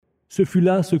Ce fut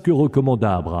là ce que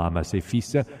recommanda Abraham à ses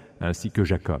fils, ainsi que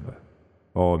Jacob.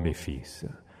 Ô mes fils,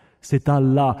 c'est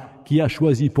Allah qui a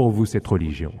choisi pour vous cette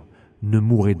religion. Ne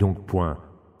mourrez donc point,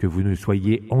 que vous ne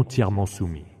soyez entièrement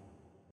soumis.